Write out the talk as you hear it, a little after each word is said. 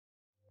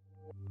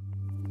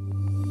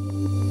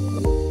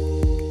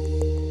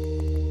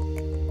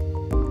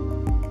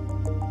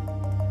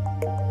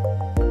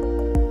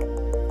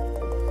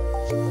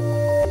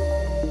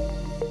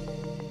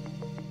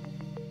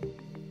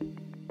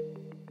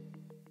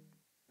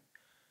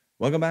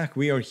Welcome back.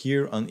 We are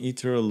here on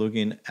Ether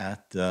looking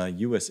at the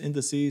US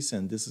indices,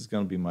 and this is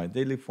going to be my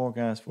daily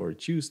forecast for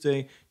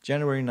Tuesday,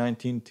 January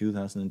 19,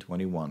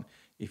 2021.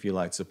 If you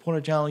like to support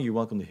our channel, you're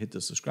welcome to hit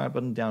the subscribe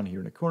button down here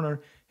in the corner,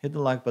 hit the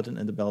like button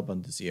and the bell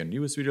button to see our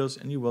newest videos,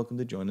 and you're welcome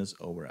to join us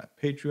over at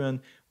Patreon,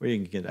 where you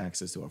can get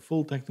access to our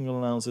full technical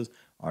analysis,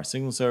 our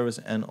signal service,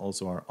 and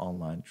also our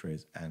online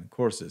trades and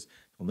courses.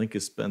 The link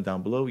is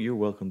down below. You're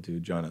welcome to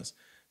join us.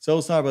 So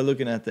we'll start by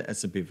looking at the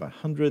S&P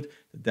 500,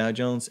 the Dow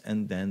Jones,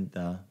 and then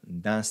the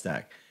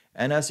Nasdaq.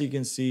 And as you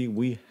can see,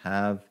 we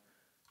have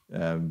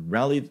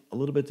rallied a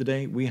little bit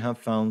today. We have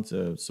found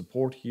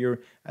support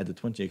here at the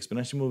 20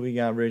 exponential moving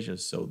average.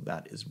 So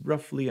that is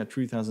roughly at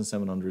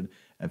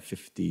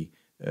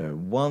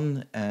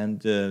 3,751.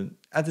 And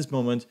at this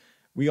moment,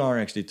 we are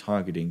actually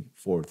targeting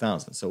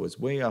 4,000. So it's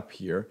way up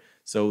here.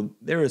 So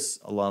there is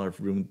a lot of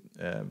room,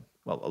 a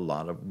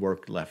lot of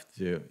work left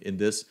in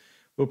this.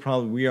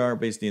 We are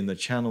basically in the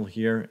channel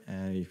here,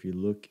 and if you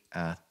look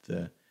at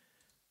the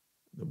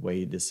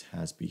way this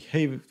has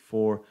behaved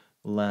for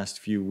the last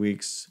few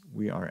weeks,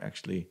 we are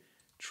actually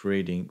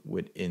trading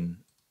within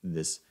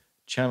this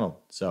channel.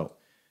 So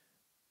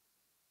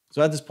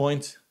at this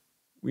point,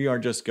 we are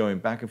just going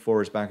back and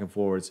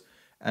forwards,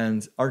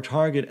 and our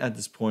target at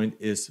this point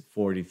is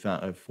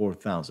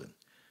 4,000.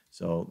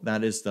 So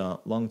that is the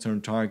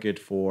long-term target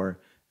for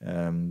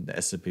the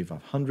S&P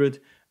 500.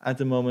 At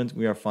the moment,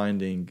 we are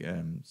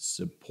finding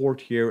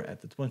support here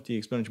at the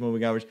 20 exponential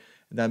moving average.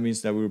 And that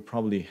means that we're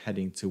probably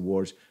heading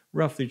towards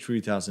roughly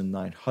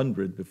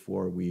 3,900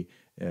 before we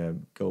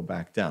go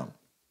back down.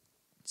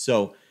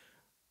 So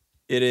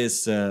it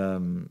is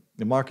the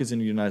markets in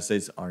the United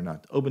States are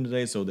not open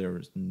today, so there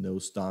is no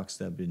stocks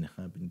that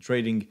have been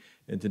trading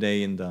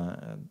today in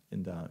the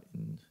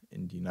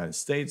United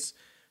States.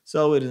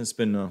 So it has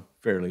been a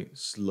fairly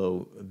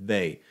slow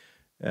day.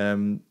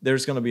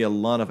 There's going to be a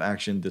lot of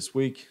action this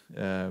week.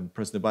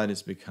 President Biden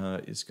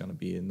is going to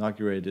be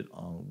inaugurated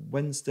on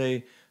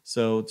Wednesday,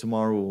 so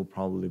tomorrow will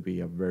probably be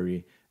a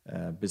very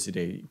busy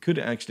day. You could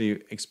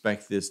actually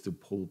expect this to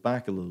pull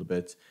back a little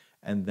bit,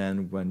 and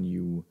then when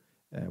you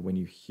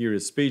hear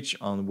his speech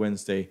on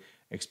Wednesday,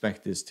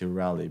 expect this to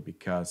rally,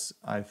 because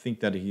I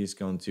think that he's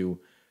going to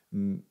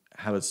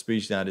have a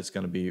speech that is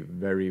going to be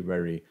very,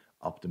 very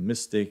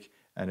optimistic,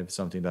 and if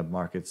something that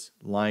markets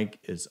like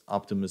is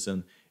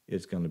optimism,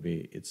 it's going to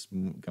be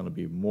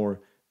more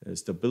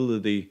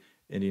stability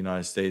in the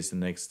United States in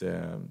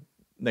the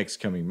next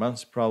coming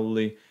months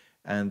probably,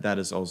 and that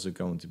is also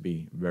going to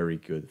be very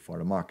good for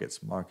the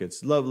markets.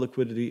 Markets love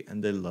liquidity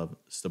and they love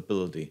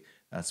stability.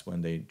 That's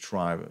when they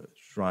thrive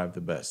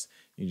the best.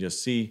 You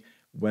just see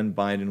when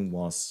Biden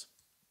was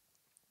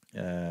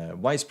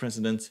vice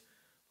president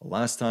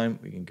last time.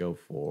 We can go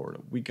for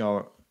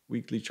the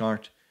weekly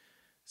chart.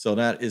 So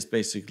that is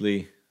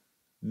basically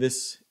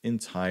this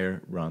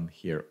entire run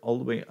here, all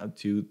the way up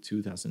to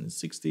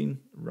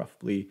 2016,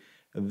 roughly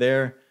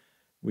there.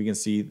 We can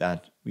see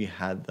that we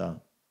had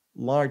the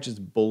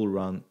largest bull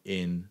run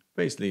in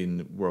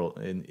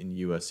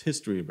US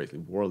history, basically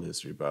world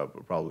history,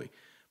 probably.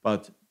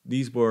 But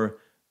these were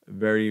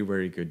very,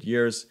 very good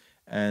years,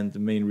 and the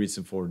main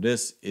reason for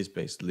this is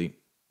basically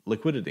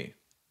liquidity.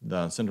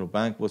 The central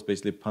bank was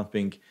basically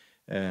pumping,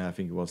 I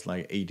think it was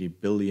like $80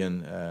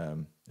 billion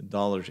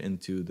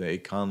into the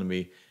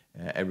economy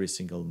every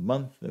single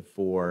month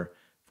for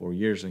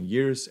years and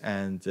years,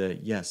 and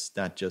yes,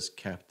 that just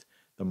kept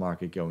the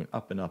market going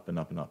up and up and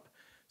up and up.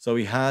 So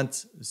we had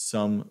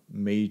some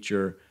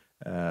major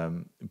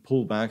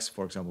pullbacks.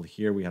 For example,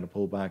 here we had a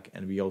pullback,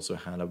 and we also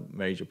had a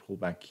major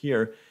pullback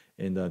here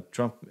in the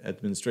Trump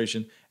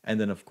administration. And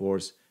then, of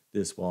course,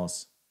 this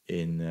was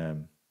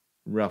in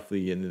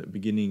roughly in the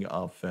beginning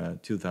of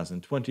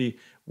 2020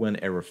 when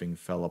everything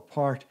fell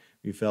apart.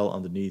 We fell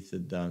underneath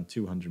the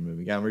 200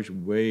 moving average,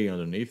 way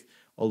underneath,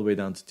 all the way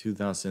down to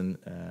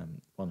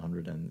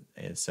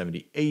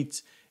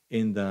 2,178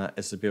 in the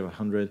S&P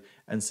 500,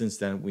 and since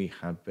then we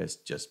have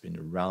just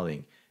been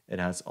rallying. It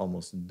has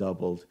almost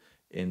doubled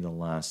in the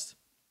last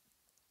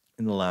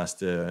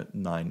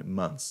 9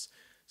 months.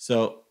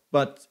 So,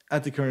 but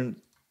at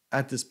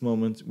this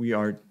moment, we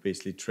are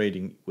basically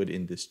trading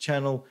within this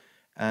channel,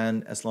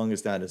 and as long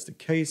as that is the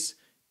case,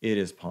 it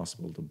is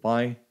possible to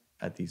buy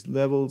at these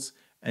levels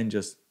and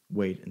just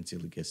wait until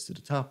it gets to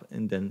the top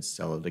and then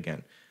sell it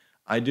again.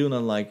 I do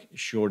not like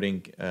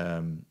shorting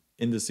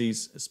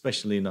indices,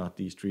 especially not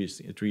these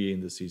three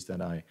indices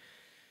that I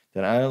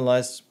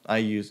analyze. I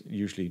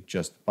usually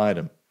just buy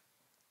them.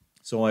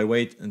 So I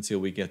wait until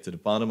we get to the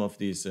bottom of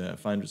these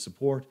 500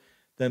 support,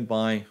 then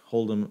buy,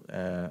 hold them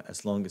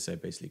as long as I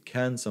basically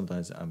can.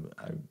 Sometimes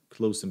I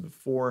close them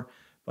before,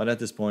 but at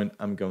this point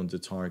I'm going to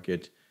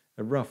target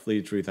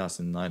roughly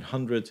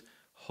 3,900,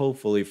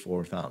 hopefully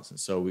 4,000.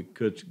 So we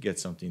could get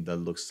something that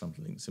looks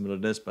something similar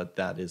to this, but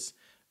that is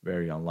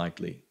very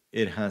unlikely.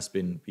 It has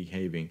been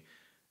behaving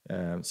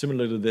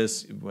similar to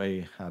this.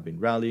 We have been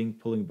rallying,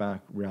 pulling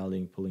back,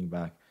 rallying, pulling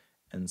back,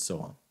 and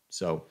so on.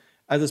 So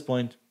at this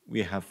point,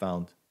 we have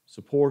found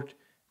support,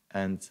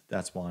 and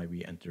that's why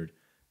we entered,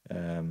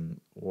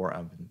 or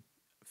I've been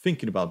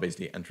thinking about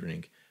basically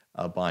entering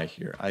a buy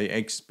here. I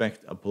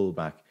expect a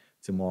pullback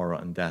tomorrow,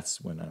 and that's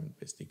when I'm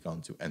basically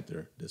going to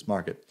enter this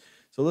market.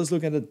 So let's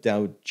look at the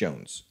Dow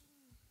Jones.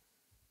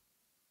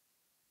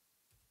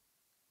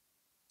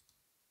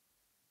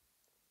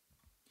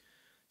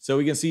 So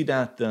we can see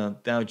that the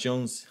Dow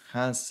Jones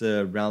has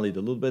rallied a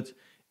little bit.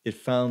 It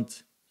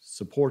found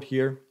support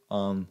here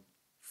on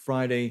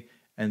Friday,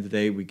 and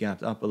today we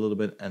gapped up a little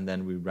bit and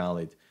then we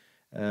rallied.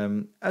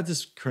 At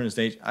this current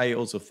stage, I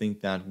also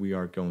think that we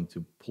are going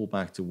to pull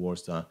back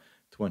towards the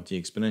 20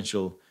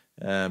 exponential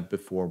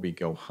before we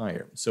go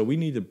higher. So we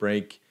need to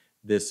break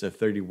this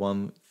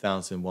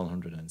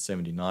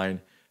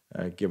 31,179,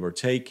 give or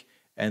take,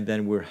 and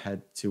then we're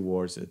head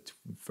towards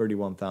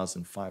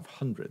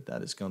 31,500.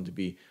 That is going to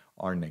be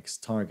our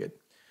next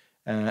target.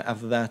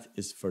 After that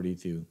is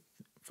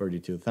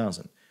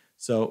 32,000.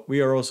 So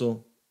we are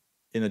also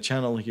in a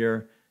channel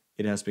here.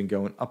 It has been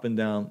going up and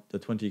down. The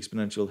 20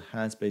 exponential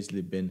has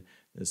basically been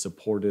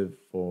supportive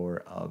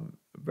for a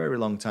very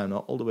long time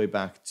now, all the way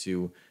back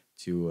to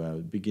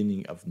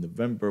beginning of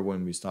November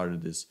when we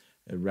started this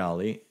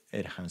rally.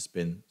 It has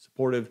been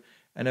supportive,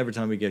 and every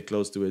time we get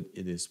close to it,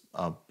 it is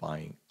a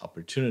buying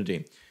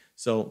opportunity.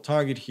 So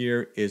target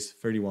here is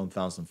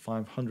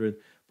 31,500,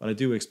 but I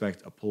do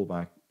expect a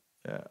pullback,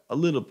 a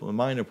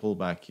minor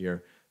pullback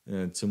here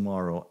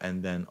tomorrow,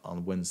 and then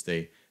on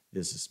Wednesday,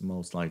 this is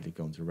most likely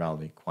going to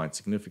rally quite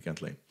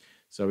significantly.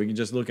 So we can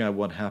just look at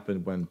what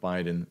happened when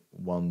Biden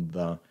won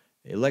the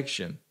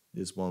election.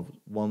 This was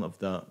one of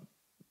the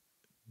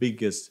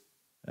biggest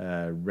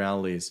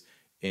rallies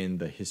in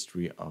the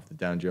history of the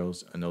Dow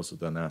Jones and also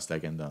the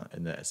Nasdaq and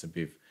the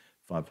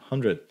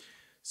S&P500.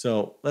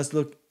 So let's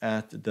look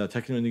at the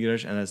technical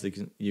indicators, and as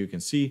you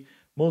can see,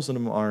 most of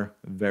them are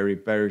very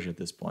bearish at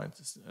this point.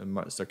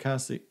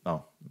 MACD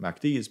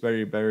is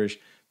very bearish,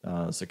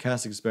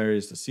 stochastic is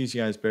bearish, the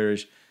CCI is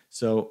bearish.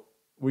 So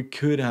we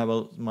could have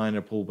a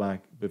minor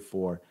pullback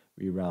before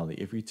we rally.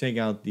 If we take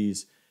out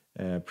these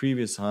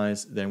previous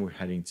highs, then we're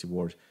heading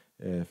towards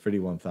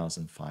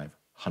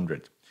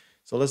 31,500.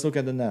 So let's look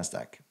at the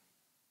Nasdaq.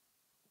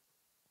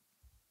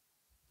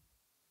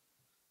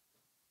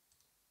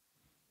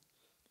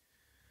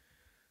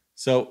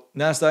 So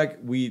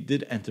Nasdaq, we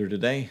did enter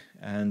today,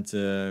 and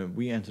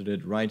we entered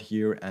it right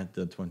here at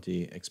the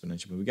 20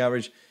 exponential moving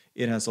average.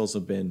 It has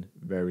also been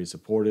very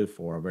supportive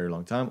for a very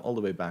long time, all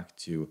the way back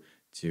to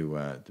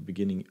the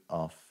beginning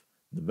of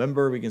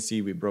November. We can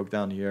see we broke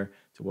down here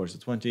towards the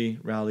 20,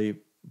 rally,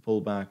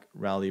 pullback,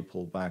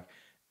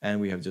 and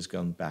we have just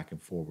gone back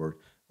and forward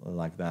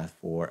like that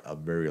for a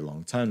very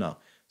long time now.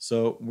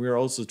 So we're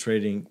also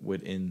trading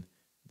within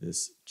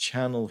this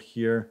channel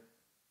here.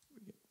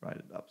 Write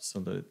it up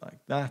something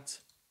like that.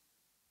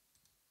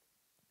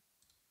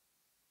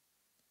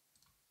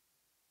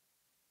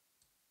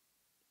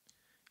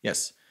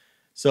 Yes.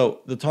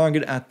 So the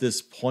target at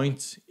this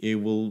point,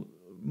 it will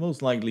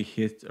most likely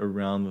hit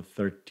around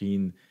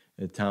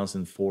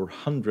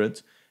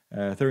 13,400.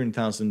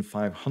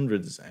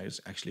 13,500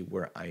 is actually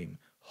where I'm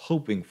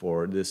hoping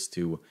for this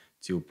to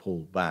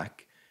pull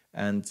back.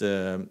 And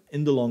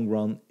in the long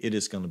run, it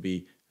is going to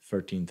be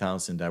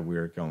 13,000 that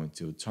we're going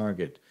to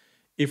target.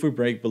 If we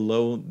break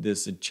below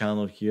this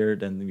channel here,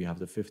 then we have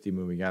the 50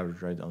 moving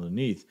average right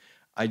underneath.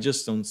 I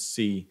just don't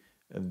see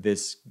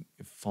this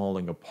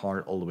falling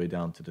apart all the way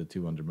down to the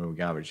 200 moving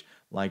average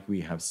like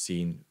we have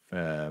seen.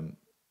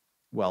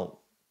 Well,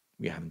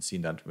 we haven't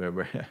seen that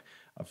for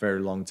a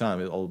very long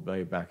time, all the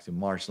way back to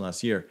March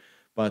last year.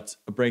 But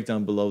a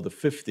breakdown below the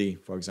 50,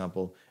 for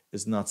example,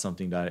 is not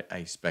something that I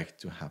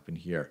expect to happen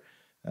here.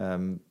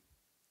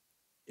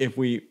 If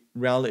we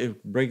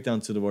break down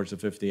towards the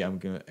 50, I'm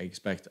going to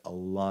expect a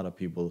lot of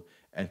people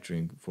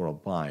entering for a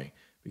buy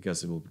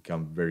because it will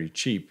become very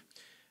cheap.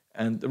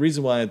 And the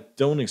reason why I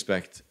don't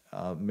expect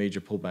a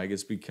major pullback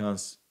is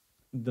because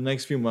the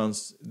next few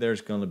months,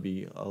 there's going to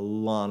be a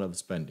lot of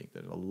spending.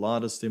 There's a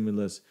lot of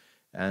stimulus,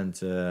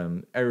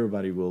 and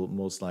everybody will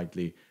most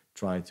likely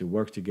try to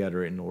work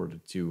together in order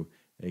to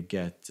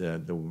get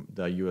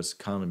the U.S.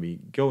 economy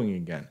going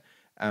again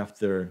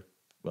after,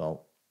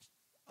 well,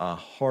 a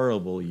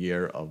horrible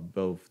year of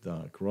both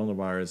the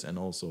coronavirus and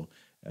also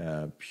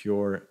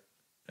pure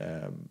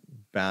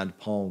bad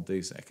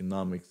politics,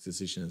 economic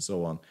decisions, and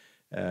so on.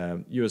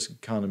 U.S.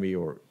 economy,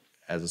 or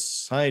as a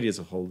society as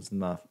a whole, is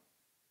not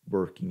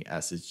working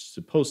as it's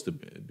supposed to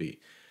be.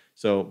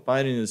 So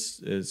Biden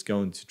is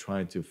going to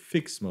try to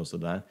fix most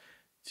of that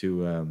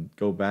to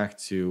go back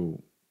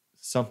to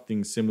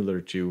something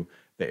similar to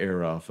the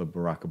era of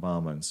Barack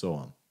Obama and so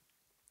on.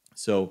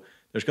 So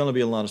there's going to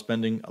be a lot of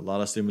spending, a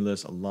lot of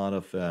stimulus, a lot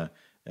of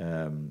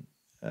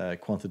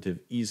quantitative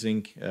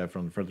easing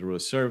from the Federal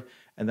Reserve,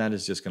 and that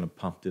is just going to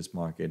pump this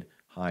market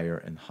higher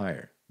and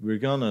higher. We're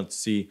going to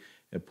see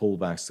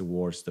pullbacks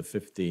towards the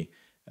 50.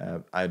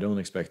 I don't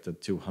expect the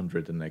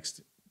 200 the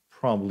next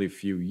probably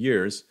few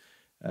years,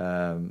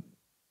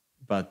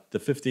 but the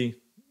 50,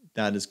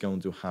 that is going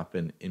to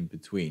happen in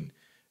between.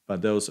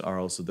 But those are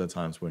also the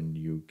times when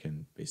you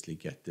can basically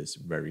get this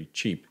very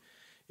cheap.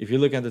 If you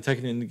look at the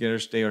technical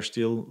indicators, they are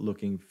still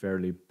looking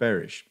fairly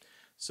bearish.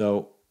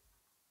 So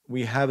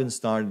we haven't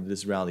started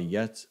this rally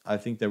yet. I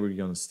think that we're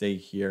going to stay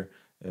here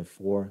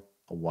for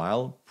a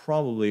while.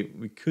 Probably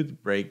we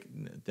could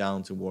break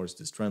down towards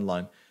this trend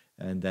line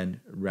and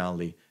then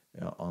rally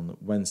on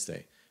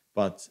Wednesday.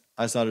 But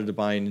I started to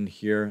buy in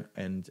here,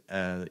 and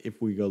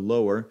if we go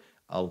lower,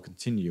 I'll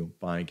continue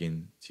buying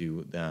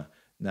into the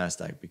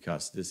Nasdaq,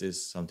 because this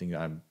is something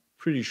I'm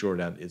pretty sure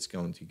that it's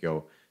going to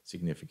go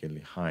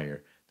significantly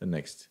higher the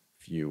next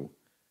few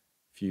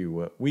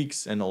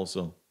weeks and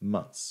also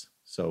months.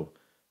 So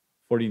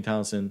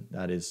 14,000,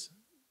 that is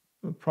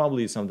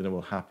probably something that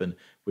will happen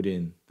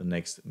within the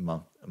next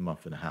month, a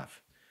month and a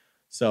half.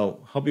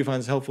 So hope you find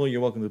this helpful.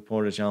 You're welcome to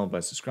support the channel by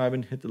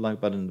subscribing, hit the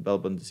like button and the bell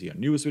button to see our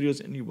newest videos,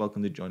 and you're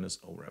welcome to join us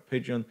over at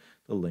Patreon.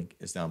 The link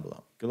is down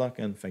below. Good luck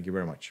and thank you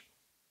very much.